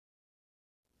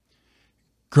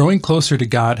Growing closer to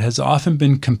God has often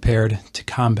been compared to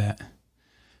combat.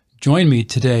 Join me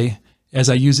today as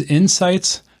I use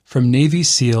insights from Navy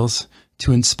SEALs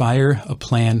to inspire a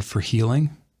plan for healing.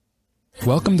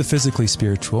 Welcome to Physically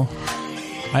Spiritual.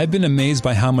 I've been amazed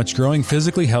by how much growing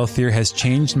physically healthier has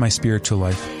changed my spiritual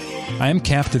life. I am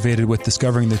captivated with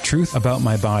discovering the truth about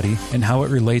my body and how it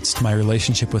relates to my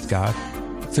relationship with God.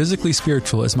 Physically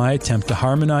Spiritual is my attempt to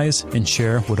harmonize and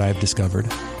share what I've discovered.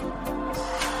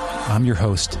 I'm your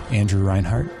host, Andrew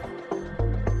Reinhardt.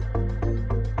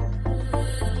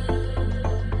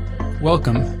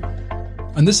 Welcome.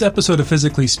 On this episode of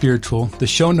Physically Spiritual, the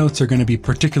show notes are going to be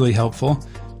particularly helpful.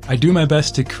 I do my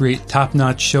best to create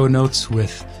top-notch show notes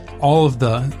with all of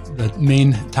the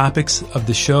main topics of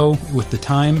the show, with the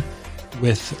time,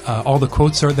 with all the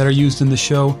quotes that are used in the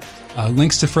show,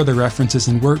 links to further references,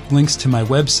 and links to my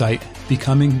website,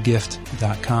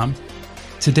 becominggift.com.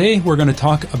 Today, we're going to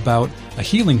talk about a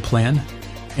healing plan,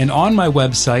 and on my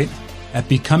website at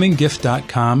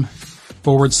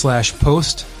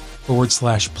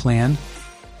becominggift.com/post/plan,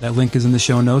 that link is in the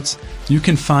show notes, you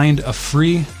can find a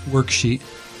free worksheet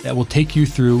that will take you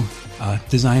through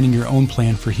designing your own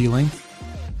plan for healing.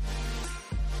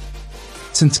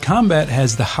 Since combat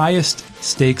has the highest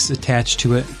stakes attached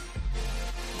to it,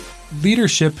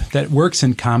 leadership that works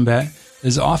in combat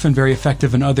is often very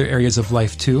effective in other areas of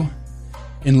life too.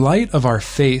 In light of our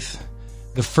faith,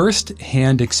 the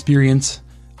first-hand experience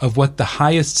of what the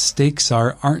highest stakes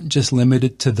aren't just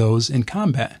limited to those in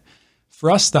combat. For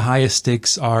us, the highest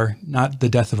stakes are not the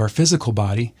death of our physical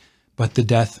body, but the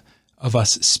death of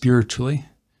us spiritually.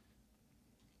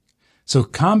 So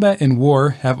combat and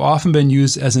war have often been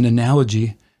used as an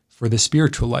analogy for the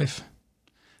spiritual life.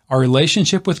 Our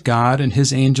relationship with God and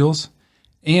His angels,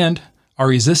 and our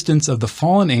resistance of the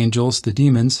fallen angels, the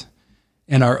demons,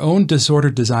 and our own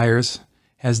disordered desires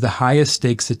has the highest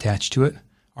stakes attached to it,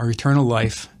 our eternal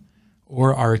life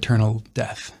or our eternal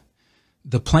death.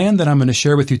 The plan that I'm going to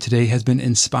share with you today has been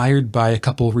inspired by a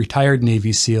couple retired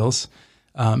Navy SEALs,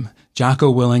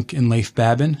 Jocko Willink and Leif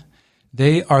Babin.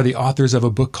 They are the authors of a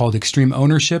book called Extreme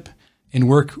Ownership and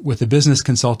work with a business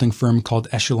consulting firm called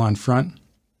Echelon Front.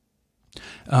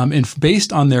 And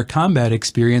based on their combat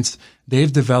experience,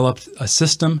 they've developed a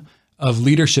system of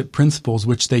leadership principles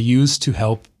which they use to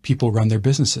help people run their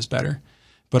businesses better.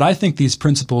 But I think these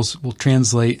principles will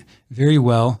translate very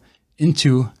well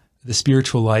into the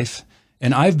spiritual life,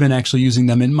 and I've been actually using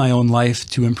them in my own life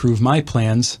to improve my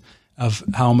plans of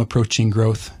how I'm approaching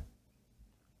growth.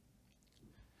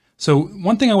 So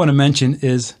one thing I want to mention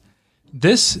is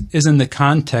this is in the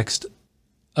context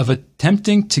of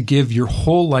attempting to give your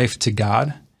whole life to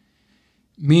God,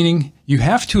 meaning you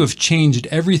have to have changed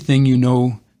everything you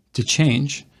know to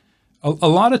change. A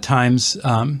lot of times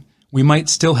we might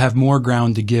still have more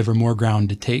ground to give or more ground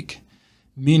to take,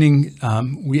 meaning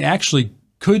we actually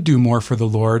could do more for the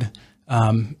Lord,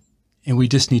 and we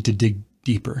just need to dig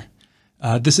deeper.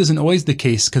 This isn't always the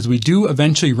case because we do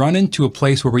eventually run into a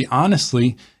place where we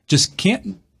honestly just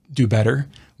can't do better.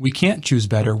 We can't choose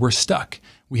better. We're stuck.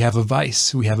 We have a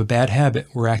vice. We have a bad habit.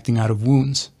 We're acting out of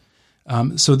wounds.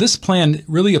 So this plan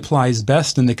really applies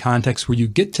best in the context where you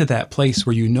get to that place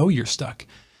where you know you're stuck,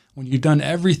 when you've done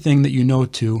everything that you know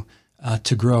to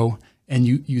grow, and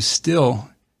you still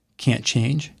can't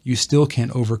change. You still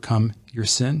can't overcome your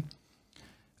sin.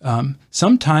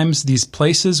 Sometimes these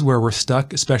places where we're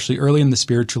stuck, especially early in the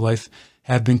spiritual life,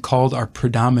 have been called our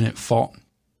predominant fault.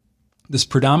 This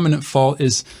predominant fault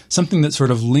is something that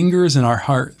sort of lingers in our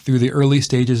heart through the early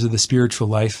stages of the spiritual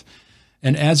life.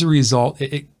 And as a result,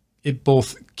 it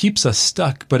both keeps us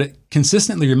stuck, but it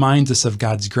consistently reminds us of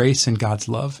God's grace and God's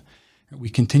love. We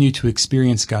continue to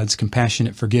experience God's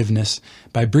compassionate forgiveness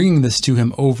by bringing this to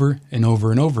Him over and over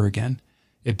and over again.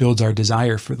 It builds our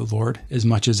desire for the Lord as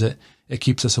much as it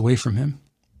keeps us away from Him.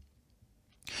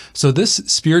 So this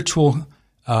spiritual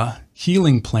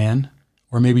healing plan,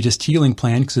 or maybe just healing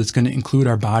plan, because it's going to include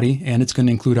our body and it's going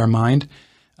to include our mind,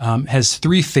 has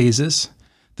three phases.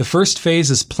 The first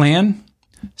phase is plan.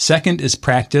 Second is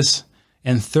practice,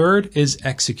 and third is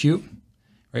execute.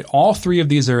 Right? All three of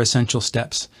these are essential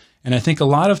steps. And I think a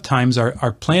lot of times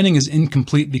our planning is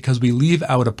incomplete because we leave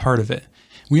out a part of it.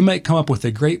 We might come up with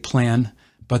a great plan,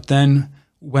 but then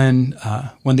when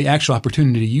the actual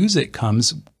opportunity to use it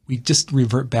comes, we just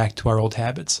revert back to our old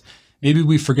habits. Maybe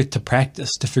we forget to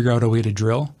practice to figure out a way to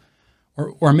drill,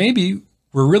 or maybe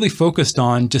we're really focused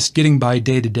on just getting by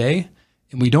day to day,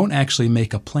 and we don't actually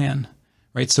make a plan.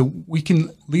 Right? So we can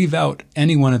leave out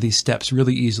any one of these steps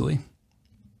really easily.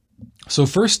 So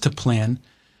first, to plan,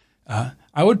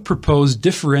 I would propose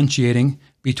differentiating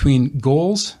between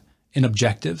goals and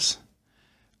objectives.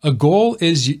 A goal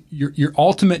is your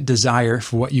ultimate desire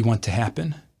for what you want to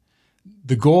happen.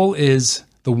 The goal is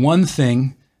the one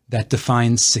thing that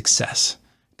defines success,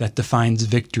 that defines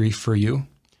victory for you.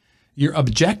 Your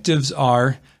objectives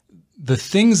are the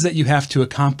things that you have to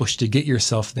accomplish to get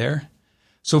yourself there.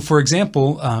 So for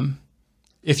example,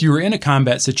 if you were in a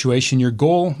combat situation, your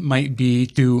goal might be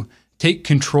to take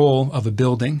control of a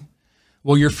building.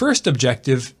 Well, your first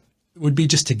objective would be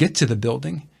just to get to the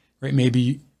building, right?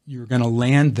 Maybe you're going to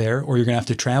land there or you're going to have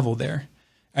to travel there.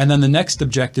 And then the next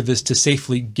objective is to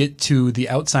safely get to the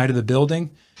outside of the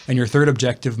building. And your third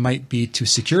objective might be to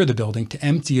secure the building, to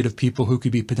empty it of people who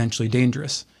could be potentially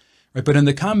dangerous, right? But in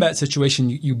the combat situation,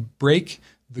 you break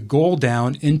the goal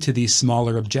down into these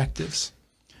smaller objectives.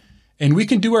 And we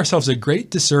can do ourselves a great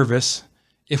disservice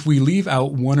if we leave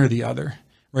out one or the other,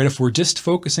 right? If we're just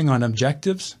focusing on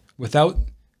objectives without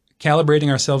calibrating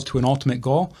ourselves to an ultimate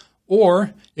goal,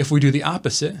 or if we do the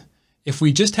opposite, if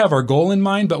we just have our goal in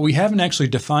mind, but we haven't actually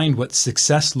defined what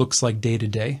success looks like day to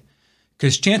day,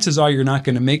 because chances are you're not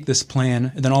going to make this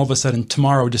plan and then all of a sudden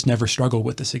tomorrow just never struggle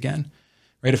with this again,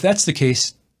 right? If that's the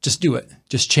case, just do it,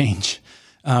 just change.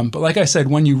 But like I said,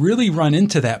 when you really run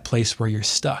into that place where you're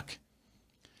stuck,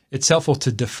 it's helpful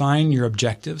to define your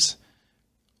objectives,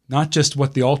 not just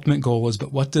what the ultimate goal is,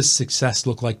 but what does success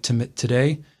look like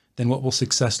today, then what will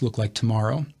success look like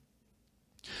tomorrow?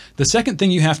 The second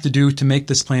thing you have to do to make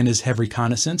this plan is have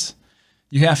reconnaissance.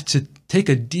 You have to take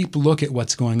a deep look at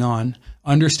what's going on,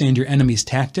 understand your enemy's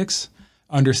tactics,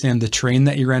 understand the terrain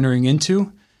that you're entering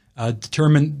into,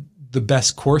 determine the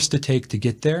best course to take to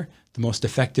get there, the most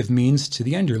effective means to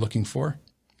the end you're looking for.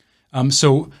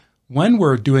 So when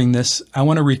we're doing this, I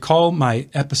want to recall my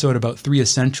episode about 3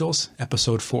 essentials,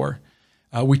 episode 4.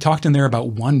 We talked in there about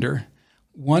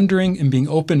wondering and being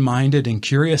open-minded and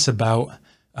curious about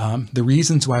the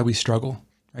reasons why we struggle,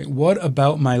 right? What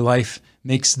about my life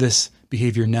makes this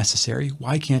behavior necessary?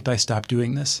 Why can't I stop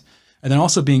doing this? And then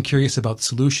also being curious about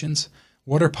solutions.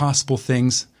 What are possible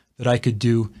things that I could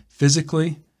do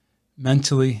physically,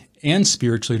 mentally, and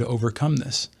spiritually to overcome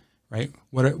this, right?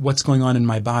 What's going on in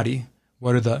my body?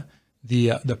 What are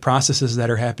the processes that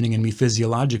are happening in me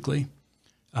physiologically?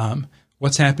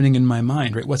 What's happening in my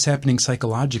mind, right? What's happening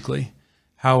psychologically?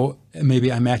 How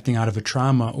maybe I'm acting out of a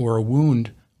trauma or a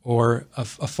wound or a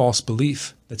false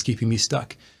belief that's keeping me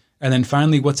stuck. And then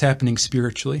finally, what's happening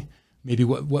spiritually? Maybe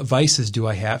what vices do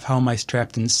I have? How am I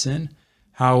trapped in sin?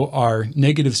 How are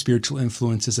negative spiritual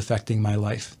influences affecting my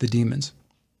life, the demons?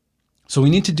 So we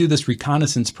need to do this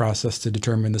reconnaissance process to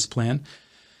determine this plan.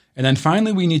 And then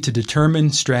finally, we need to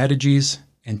determine strategies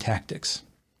and tactics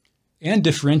and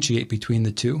differentiate between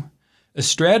the two. A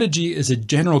strategy is a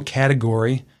general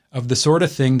category of the sort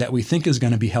of thing that we think is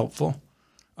going to be helpful.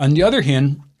 On the other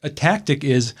hand, a tactic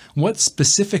is what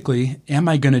specifically am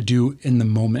I going to do in the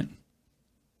moment?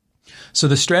 So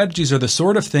the strategies are the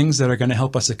sort of things that are going to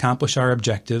help us accomplish our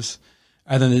objectives,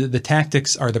 and then the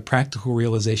tactics are the practical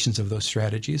realizations of those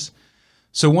strategies.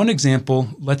 So one example,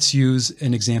 let's use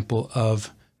an example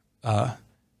of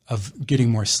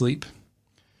getting more sleep.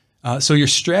 So your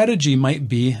strategy might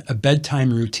be a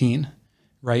bedtime routine,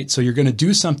 right? So you're going to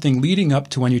do something leading up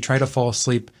to when you try to fall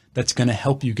asleep that's going to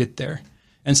help you get there.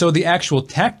 And so the actual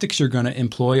tactics you're going to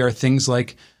employ are things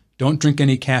like don't drink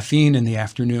any caffeine in the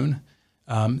afternoon,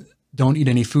 don't eat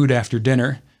any food after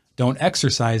dinner, don't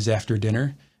exercise after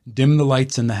dinner, dim the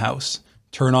lights in the house,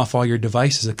 turn off all your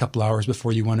devices a couple hours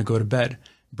before you want to go to bed,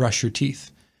 brush your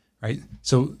teeth, right?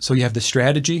 So you have the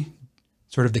strategy,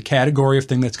 sort of the category of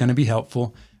thing that's going to be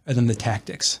helpful, and then the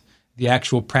tactics, the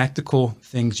actual practical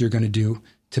things you're going to do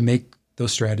to make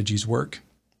those strategies work.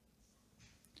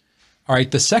 All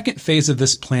right, the second phase of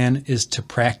this plan is to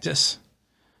practice.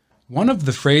 One of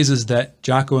the phrases that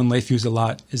Jocko and Leif use a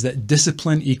lot is that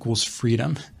discipline equals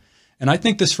freedom. And I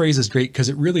think this phrase is great because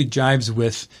it really jives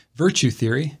with virtue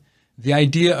theory. The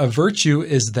idea of virtue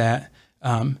is that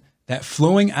that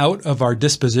flowing out of our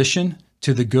disposition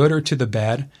to the good or to the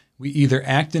bad, we either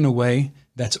act in a way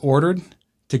that's ordered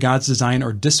to God's design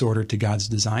or disordered to God's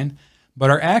design. But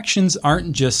our actions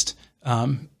aren't just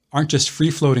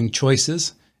free-floating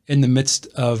choices in the midst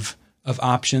of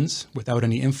options without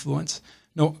any influence.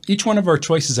 No, each one of our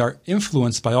choices are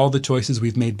influenced by all the choices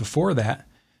we've made before that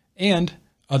and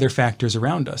other factors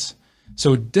around us.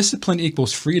 So discipline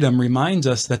equals freedom reminds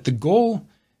us that the goal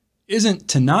isn't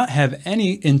to not have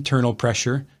any internal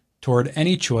pressure toward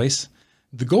any choice.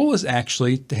 The goal is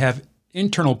actually to have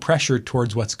internal pressure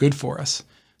towards what's good for us,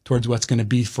 towards what's going to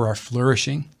be for our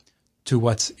flourishing, to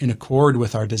what's in accord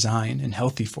with our design and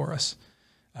healthy for us.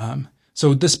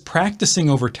 So this practicing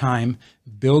over time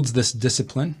builds this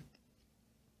discipline.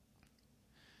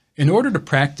 In order to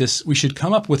practice, we should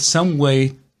come up with some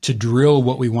way to drill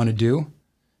what we want to do.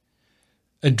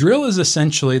 A drill is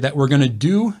essentially that we're going to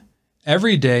do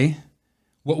every day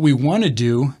what we want to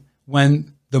do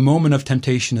when the moment of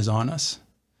temptation is on us.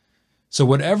 So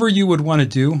whatever you would want to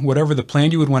do, whatever the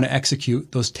plan you would want to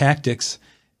execute, those tactics,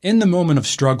 in the moment of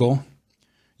struggle,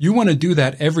 you want to do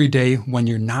that every day when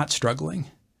you're not struggling,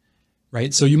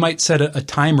 right? So you might set a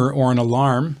timer or an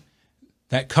alarm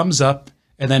that comes up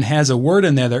and then has a word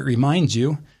in there that reminds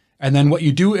you. And then what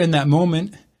you do in that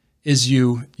moment is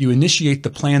you initiate the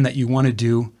plan that you want to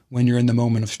do when you're in the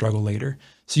moment of struggle later.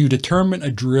 So you determine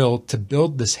a drill to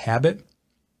build this habit.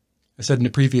 I said in the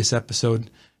previous episode,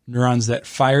 neurons that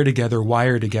fire together,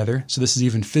 wire together. So this is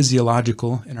even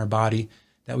physiological in our body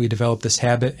that we develop this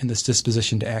habit and this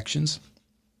disposition to actions.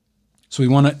 So we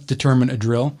want to determine a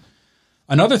drill.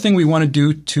 Another thing we want to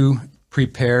do to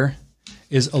prepare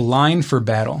is align for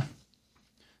battle.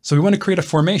 So we want to create a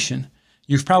formation.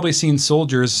 You've probably seen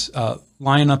soldiers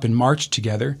line up and march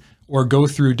together or go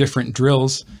through different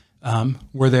drills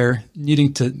where they're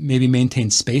needing to maybe maintain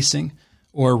spacing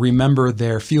or remember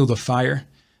their field of fire.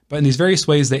 But in these various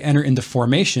ways, they enter into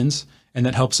formations, and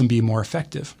that helps them be more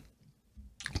effective.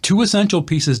 Two essential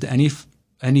pieces to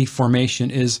any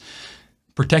formation is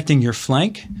protecting your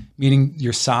flank, meaning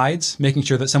your sides, making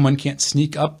sure that someone can't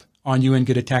sneak up on you and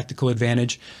get a tactical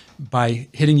advantage by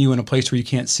hitting you in a place where you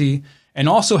can't see, and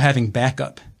also having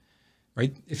backup,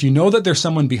 right? If you know that there's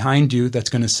someone behind you that's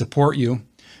going to support you,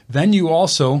 then you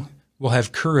also will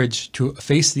have courage to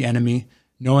face the enemy,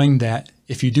 knowing that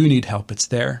if you do need help, it's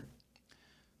there.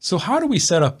 So how do we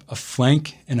set up a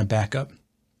flank and a backup?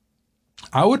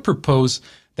 I would propose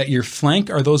that your flank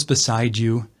are those beside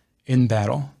you in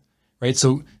battle, right?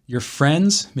 So your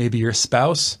friends, maybe your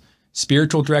spouse,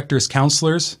 spiritual directors,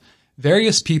 counselors,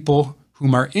 various people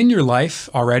whom are in your life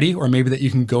already, or maybe that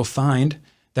you can go find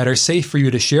that are safe for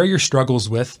you to share your struggles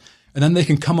with, and then they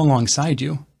can come alongside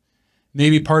you.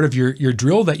 Maybe part of your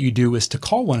drill that you do is to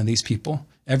call one of these people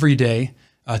every day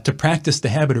to practice the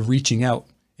habit of reaching out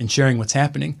and sharing what's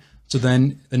happening. So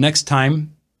then the next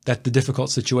time that the difficult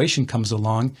situation comes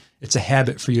along, it's a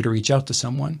habit for you to reach out to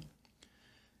someone.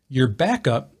 Your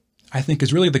backup, I think,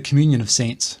 is really the communion of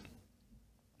saints.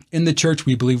 In the church,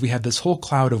 we believe we have this whole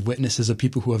cloud of witnesses of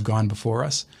people who have gone before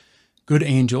us, good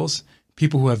angels,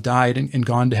 people who have died and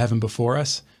gone to heaven before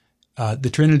us,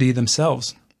 the Trinity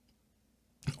themselves.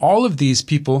 All of these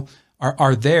people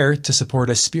are there to support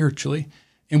us spiritually.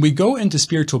 And we go into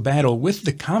spiritual battle with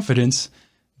the confidence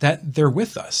that they're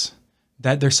with us,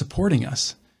 that they're supporting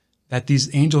us, that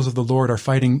these angels of the Lord are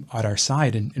fighting at our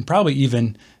side and probably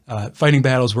even fighting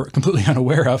battles we're completely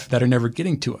unaware of that are never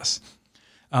getting to us.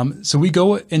 So we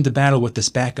go into battle with this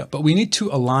backup, but we need to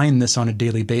align this on a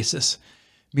daily basis,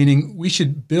 meaning we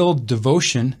should build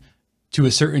devotion to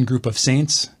a certain group of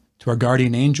saints, to our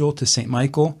guardian angel, to St.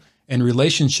 Michael, and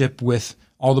relationship with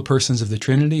all the persons of the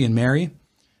Trinity and Mary,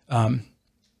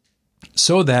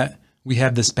 so that we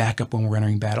have this backup when we're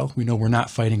entering battle. We know we're not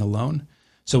fighting alone.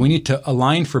 So we need to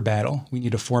align for battle. We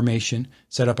need a formation,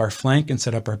 set up our flank, and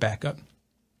set up our backup.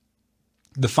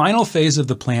 The final phase of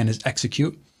the plan is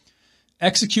execute.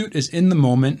 Execute is in the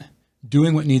moment,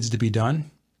 doing what needs to be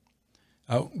done.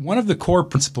 One of the core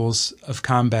principles of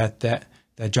combat that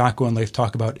Jocko and Leif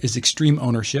talk about is extreme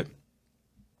ownership.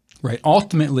 Right?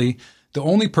 Ultimately, the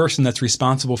only person that's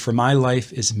responsible for my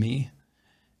life is me.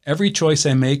 Every choice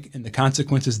I make and the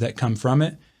consequences that come from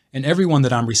it, and everyone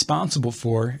that I'm responsible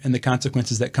for and the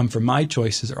consequences that come from my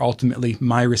choices are ultimately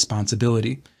my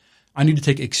responsibility. I need to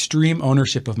take extreme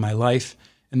ownership of my life,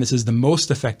 and this is the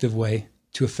most effective way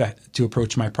to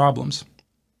approach my problems.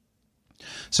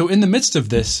 So in the midst of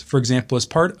this, for example, as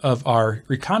part of our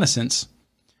reconnaissance,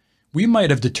 we might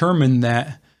have determined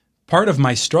that part of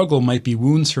my struggle might be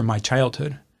wounds from my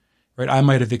childhood, right? I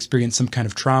might have experienced some kind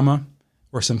of trauma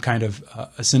or some kind of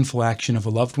a sinful action of a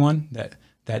loved one that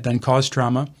then caused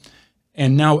trauma.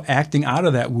 And now acting out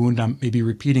of that wound, I'm maybe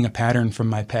repeating a pattern from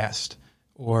my past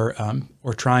or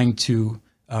trying to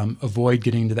avoid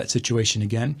getting into that situation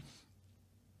again,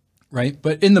 right?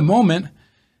 But in the moment,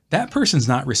 that person's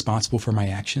not responsible for my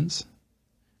actions.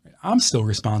 I'm still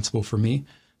responsible for me.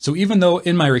 So even though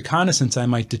in my reconnaissance, I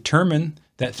might determine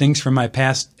that things from my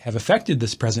past have affected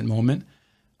this present moment,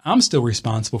 I'm still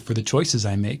responsible for the choices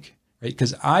I make, right?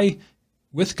 Because I,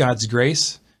 with God's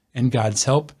grace and God's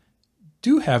help,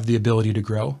 do have the ability to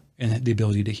grow and the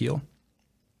ability to heal.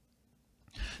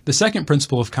 The second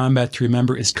principle of combat to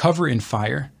remember is cover and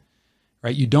fire,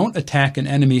 right? You don't attack an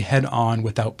enemy head on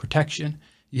without protection.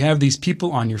 You have these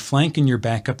people on your flank and your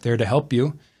backup there to help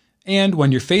you. And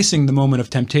when you're facing the moment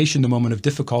of temptation, the moment of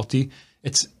difficulty,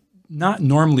 it's not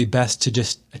normally best to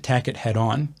just attack it head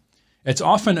on. It's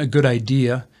often a good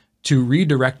idea to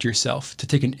redirect yourself, to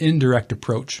take an indirect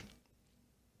approach.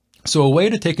 So a way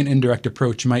to take an indirect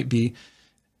approach might be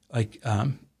like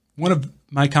one of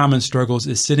my common struggles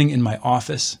is sitting in my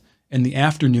office in the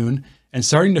afternoon and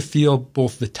starting to feel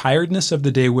both the tiredness of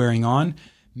the day wearing on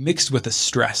mixed with the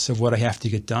stress of what I have to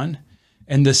get done.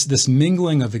 And this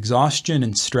mingling of exhaustion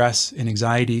and stress and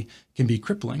anxiety can be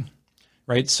crippling,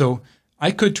 right? So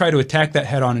I could try to attack that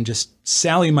head on and just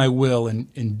sally my will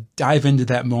and dive into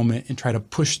that moment and try to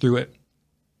push through it.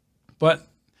 But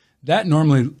that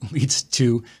normally leads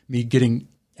to me getting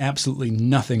absolutely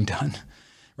nothing done,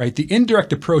 right? The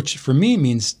indirect approach for me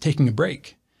means taking a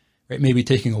break, right? Maybe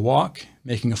taking a walk,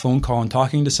 making a phone call and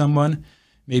talking to someone.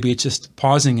 Maybe it's just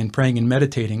pausing and praying and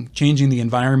meditating, changing the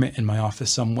environment in my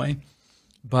office some way.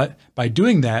 But by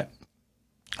doing that,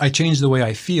 I change the way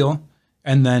I feel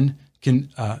and then can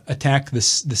attack the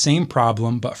same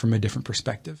problem, but from a different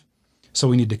perspective. So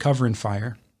we need to cover in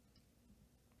fire.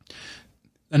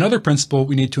 Another principle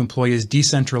we need to employ is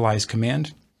decentralized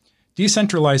command.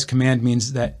 Decentralized command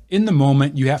means that in the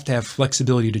moment, you have to have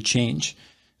flexibility to change.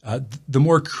 The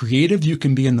more creative you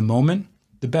can be in the moment,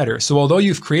 the better. So although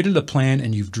you've created a plan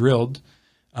and you've drilled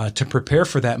to prepare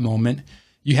for that moment,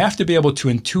 you have to be able to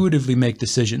intuitively make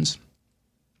decisions.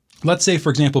 Let's say, for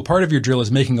example, part of your drill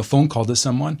is making a phone call to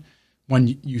someone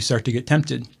when you start to get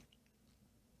tempted.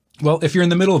 Well, if you're in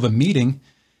the middle of a meeting,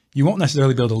 you won't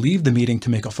necessarily be able to leave the meeting to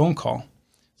make a phone call.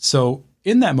 So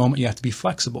in that moment, you have to be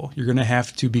flexible. You're going to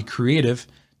have to be creative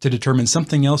to determine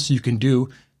something else you can do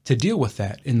to deal with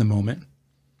that in the moment.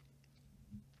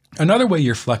 Another way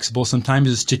you're flexible sometimes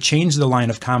is to change the line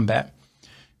of combat,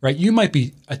 right? You might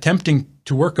be attempting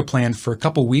to work a plan for a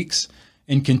couple weeks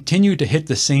and continue to hit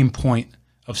the same point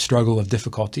of struggle, of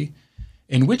difficulty,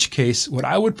 in which case what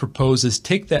I would propose is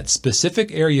take that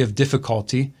specific area of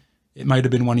difficulty, it might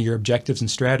have been one of your objectives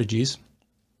and strategies,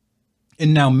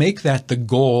 and now make that the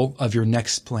goal of your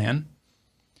next plan.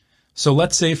 So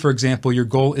let's say, for example, your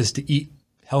goal is to eat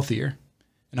healthier,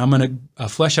 and I'm going to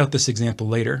flesh out this example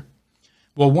later.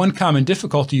 Well, one common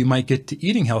difficulty you might get to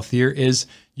eating healthier is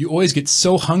you always get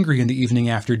so hungry in the evening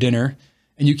after dinner,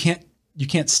 and you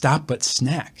can't stop but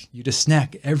snack. You just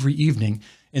snack every evening.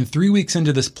 And 3 weeks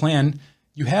into this plan,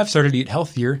 you have started to eat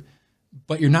healthier,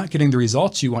 but you're not getting the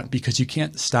results you want because you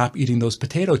can't stop eating those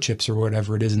potato chips or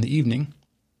whatever it is in the evening.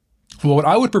 Well, what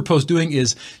I would propose doing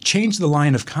is change the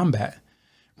line of combat.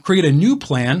 Create a new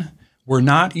plan where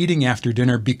not eating after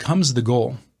dinner becomes the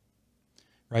goal,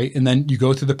 right? And then you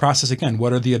go through the process again.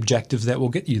 What are the objectives that will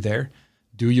get you there?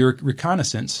 Do your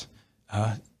reconnaissance.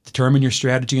 Determine your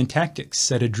strategy and tactics.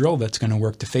 Set a drill that's going to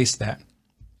work to face that.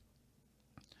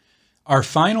 Our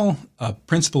final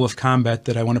principle of combat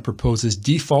that I want to propose is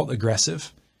default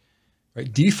aggressive.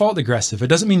 Right? Default aggressive. It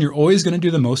doesn't mean you're always going to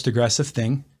do the most aggressive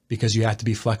thing because you have to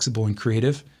be flexible and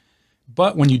creative.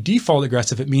 But when you default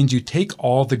aggressive, it means you take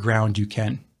all the ground you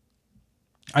can.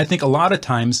 I think a lot of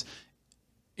times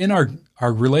in our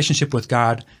relationship with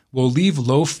God, we'll leave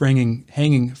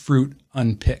low-hanging fruit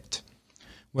unpicked.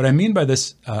 What I mean by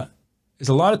this is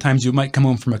a lot of times you might come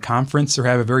home from a conference or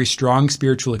have a very strong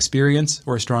spiritual experience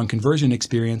or a strong conversion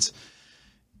experience,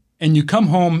 and you come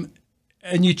home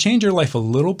and you change your life a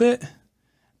little bit,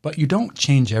 but you don't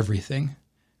change everything,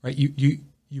 right?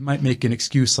 You might make an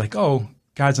excuse like, oh,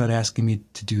 God's not asking me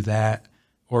to do that,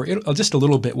 or just a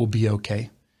little bit will be okay,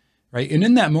 right? And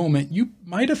in that moment, you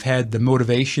might have had the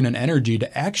motivation and energy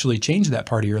to actually change that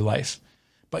part of your life,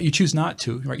 but you choose not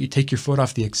to, right? You take your foot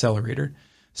off the accelerator.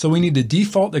 So we need to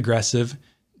default aggressive,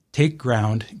 take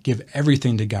ground, give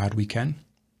everything to God we can.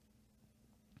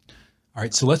 All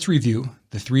right, so let's review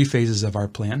the 3 phases of our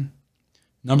plan.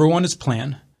 Number 1 is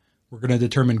plan. We're going to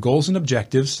determine goals and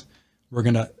objectives. We're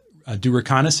going to do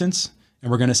reconnaissance, and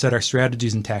we're going to set our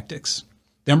strategies and tactics.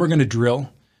 Then we're going to drill.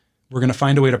 We're going to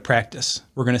find a way to practice.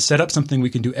 We're going to set up something we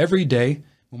can do every day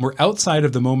when we're outside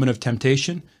of the moment of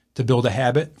temptation to build a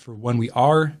habit for when we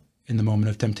are in the moment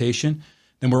of temptation.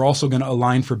 Then we're also going to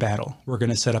align for battle. We're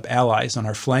going to set up allies on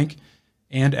our flank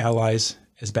and allies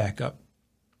as backup.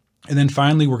 And then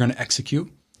finally, we're going to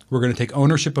execute. We're going to take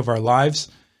ownership of our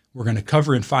lives. We're going to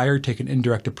cover and fire, take an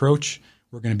indirect approach.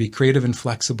 We're going to be creative and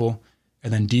flexible,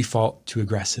 and then default to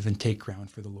aggressive and take ground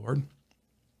for the Lord.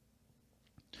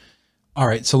 All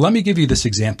right, so let me give you this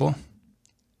example.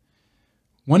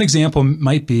 One example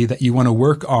might be that you want to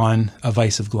work on a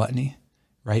vice of gluttony,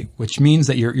 right? Which means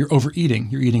that you're overeating,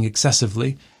 you're eating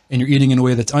excessively, and you're eating in a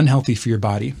way that's unhealthy for your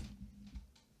body.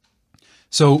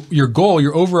 So your goal,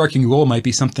 your overarching goal might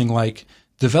be something like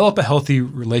develop a healthy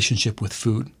relationship with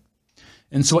food.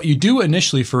 And so what you do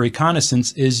initially for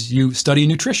reconnaissance is you study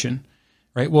nutrition,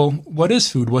 right? Well, what is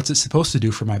food? What's it supposed to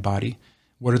do for my body?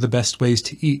 What are the best ways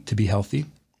to eat to be healthy?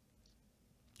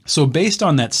 So based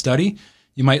on that study,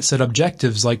 you might set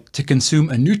objectives like to consume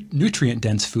a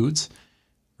nutrient-dense foods,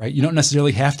 right? You don't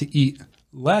necessarily have to eat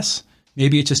less.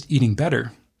 Maybe it's just eating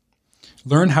better.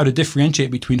 Learn how to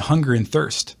differentiate between hunger and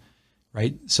thirst,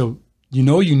 right? So you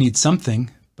know you need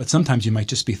something, but sometimes you might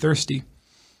just be thirsty.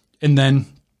 And then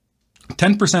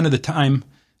 10% of the time,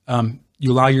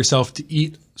 you allow yourself to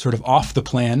eat sort of off the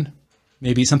plan.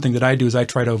 Maybe something that I do is I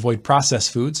try to avoid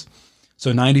processed foods.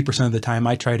 So 90% of the time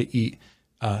I try to eat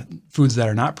foods that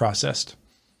are not processed.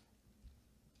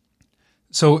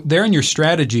 So there in your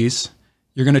strategies,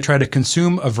 you're going to try to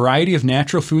consume a variety of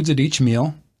natural foods at each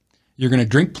meal. You're going to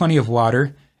drink plenty of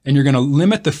water, and you're going to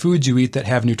limit the foods you eat that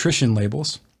have nutrition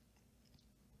labels.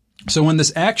 So when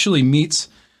this actually meets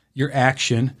your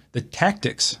action, the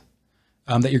tactics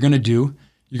that you're going to do,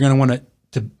 you're going to want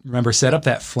to remember, set up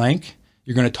that flank.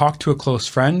 You're going to talk to a close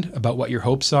friend about what your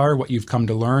hopes are, what you've come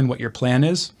to learn, what your plan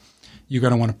is. You're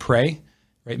going to want to pray,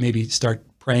 right? Maybe start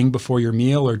praying before your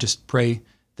meal, or just pray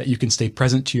that you can stay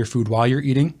present to your food while you're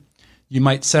eating. You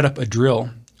might set up a drill.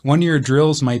 One of your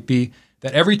drills might be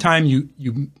that every time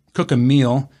you cook a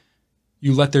meal,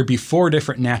 you let there be 4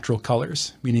 different natural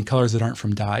colors, meaning colors that aren't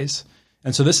from dyes.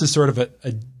 And so this is sort of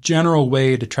a general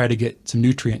way to try to get some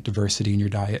nutrient diversity in your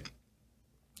diet.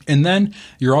 And then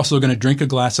you're also going to drink a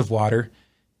glass of water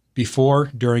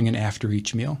before, during, and after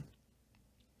each meal.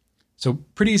 So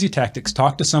pretty easy tactics.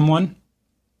 Talk to someone,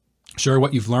 share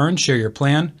what you've learned, share your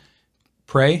plan,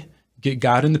 pray, get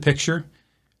God in the picture.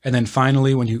 And then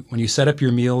finally, when you set up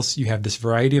your meals, you have this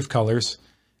variety of colors,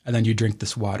 and then you drink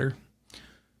this water.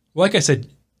 Well, like I said,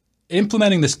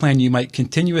 implementing this plan, you might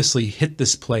continuously hit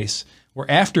this place where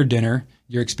after dinner,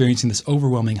 you're experiencing this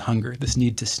overwhelming hunger, this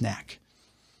need to snack.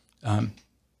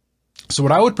 So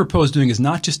what I would propose doing is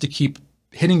not just to keep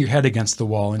hitting your head against the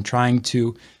wall and trying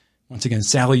to, once again,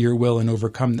 sally your will and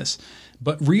overcome this,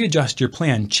 but readjust your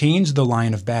plan, change the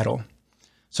line of battle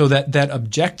so that that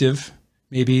objective,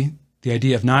 maybe the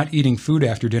idea of not eating food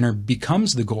after dinner,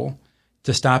 becomes the goal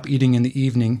to stop eating in the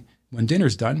evening when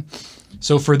dinner's done.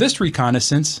 So for this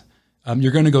reconnaissance,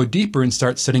 you're going to go deeper and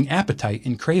start setting appetite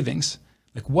and cravings.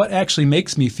 Like, what actually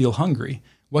makes me feel hungry?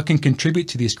 What can contribute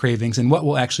to these cravings, and what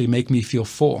will actually make me feel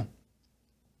full?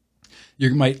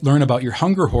 You might learn about your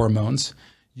hunger hormones.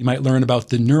 You might learn about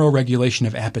the neuroregulation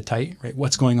of appetite, right?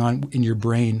 What's going on in your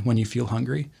brain when you feel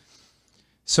hungry.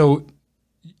 So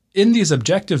in these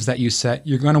objectives that you set,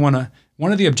 you're going to want to,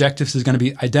 one of the objectives is going to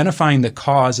be identifying the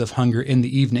cause of hunger in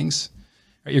the evenings.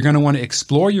 Right? You're going to want to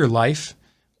explore your life,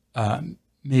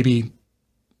 maybe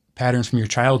patterns from your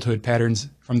childhood, patterns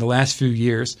from the last few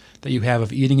years that you have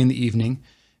of eating in the evening.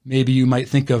 Maybe you might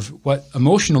think of what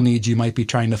emotional needs you might be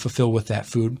trying to fulfill with that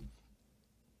food.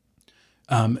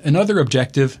 Another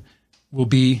objective will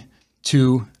be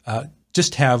to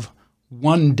just have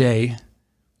one day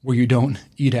where you don't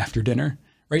eat after dinner,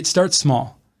 right? Start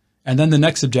small. And then the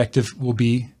next objective will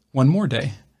be one more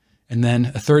day, and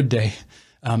then a third day.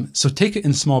 So take it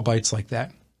in small bites like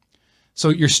that. So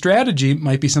your strategy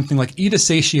might be something like eat a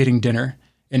satiating dinner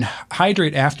and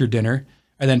hydrate after dinner,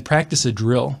 and then practice a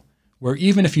drill where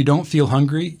even if you don't feel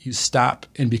hungry, you stop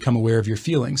and become aware of your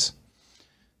feelings.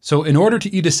 So in order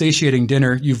to eat a satiating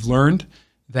dinner, you've learned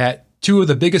that 2 of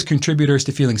the biggest contributors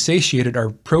to feeling satiated are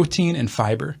protein and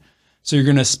fiber. So you're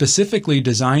going to specifically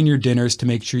design your dinners to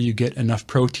make sure you get enough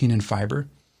protein and fiber.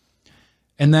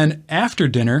 And then after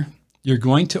dinner, you're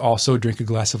going to also drink a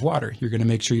glass of water. You're going to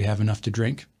make sure you have enough to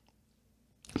drink.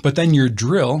 But then your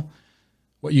drill,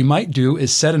 what you might do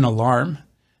is set an alarm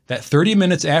that 30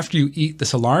 minutes after you eat,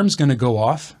 this alarm's going to go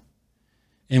off.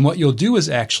 And what you'll do is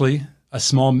actually a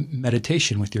small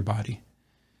meditation with your body.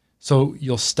 So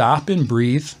you'll stop and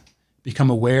breathe, become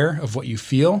aware of what you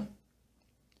feel.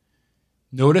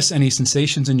 Notice any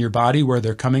sensations in your body, where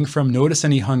they're coming from. Notice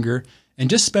any hunger, and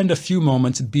just spend a few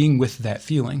moments being with that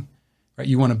feeling. Right?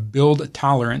 You want to build a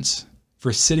tolerance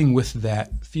for sitting with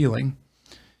that feeling.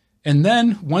 And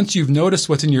then once you've noticed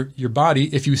what's in your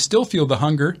body, if you still feel the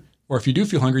hunger, or if you do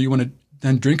feel hungry, you want to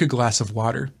then drink a glass of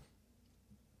water.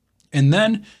 And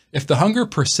then if the hunger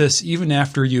persists even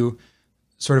after you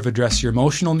sort of address your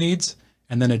emotional needs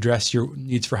and then address your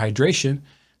needs for hydration,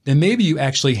 then maybe you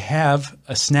actually have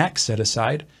a snack set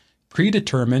aside,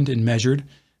 predetermined and measured,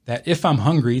 that if I'm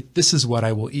hungry, this is what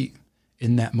I will eat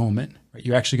in that moment. Right?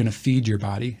 You're actually going to feed your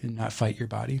body and not fight your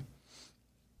body.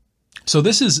 So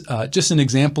this is just an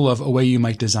example of a way you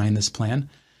might design this plan.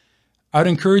 I would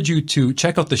encourage you to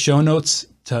check out the show notes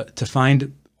to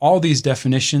find all these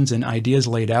definitions and ideas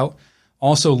laid out.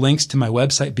 Also links to my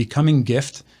website, Becoming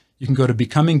Gift. You can go to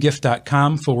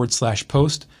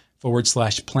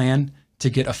becominggift.com/post/plan to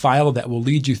get a file that will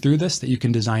lead you through this, that you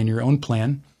can design your own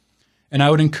plan. And I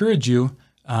would encourage you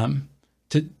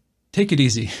to take it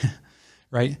easy,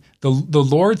 right? The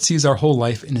Lord sees our whole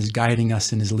life and is guiding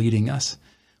us and is leading us.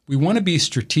 We want to be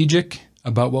strategic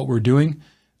about what we're doing,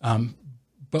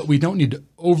 but we don't need to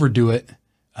overdo it.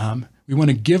 We want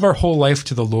to give our whole life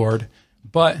to the Lord,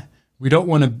 but we don't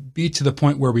want to be to the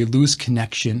point where we lose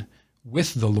connection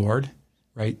with the Lord,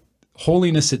 right?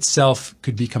 Holiness itself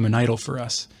could become an idol for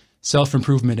us.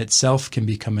 Self-improvement itself can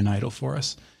become an idol for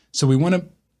us. So we want to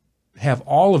have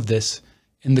all of this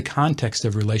in the context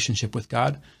of relationship with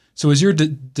God. So as you're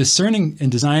discerning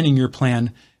and designing your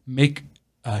plan, make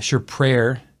sure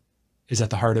prayer is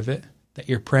at the heart of it, that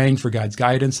you're praying for God's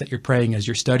guidance, that you're praying as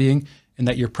you're studying, and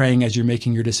that you're praying as you're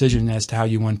making your decision as to how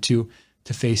you want to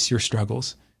face your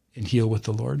struggles and heal with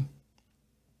the Lord.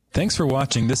 Thanks for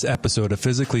watching this episode of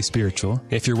Physically Spiritual.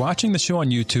 If you're watching the show on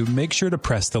YouTube, make sure to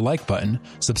press the like button,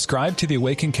 subscribe to the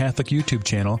Awaken Catholic YouTube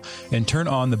channel, and turn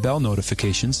on the bell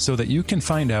notifications so that you can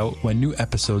find out when new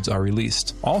episodes are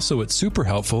released. Also, it's super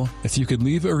helpful if you could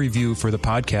leave a review for the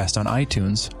podcast on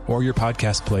iTunes or your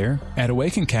podcast player. At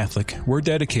Awaken Catholic, we're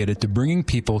dedicated to bringing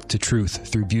people to truth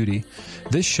through beauty.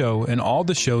 This show and all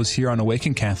the shows here on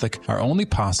Awaken Catholic are only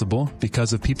possible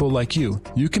because of people like you.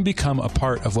 You can become a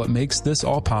part of what makes this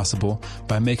all possible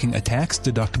by making a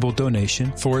tax-deductible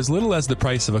donation for as little as the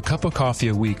price of a cup of coffee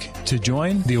a week. To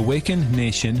join the Awaken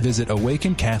Nation, visit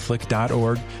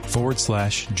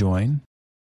awakencatholic.org/join.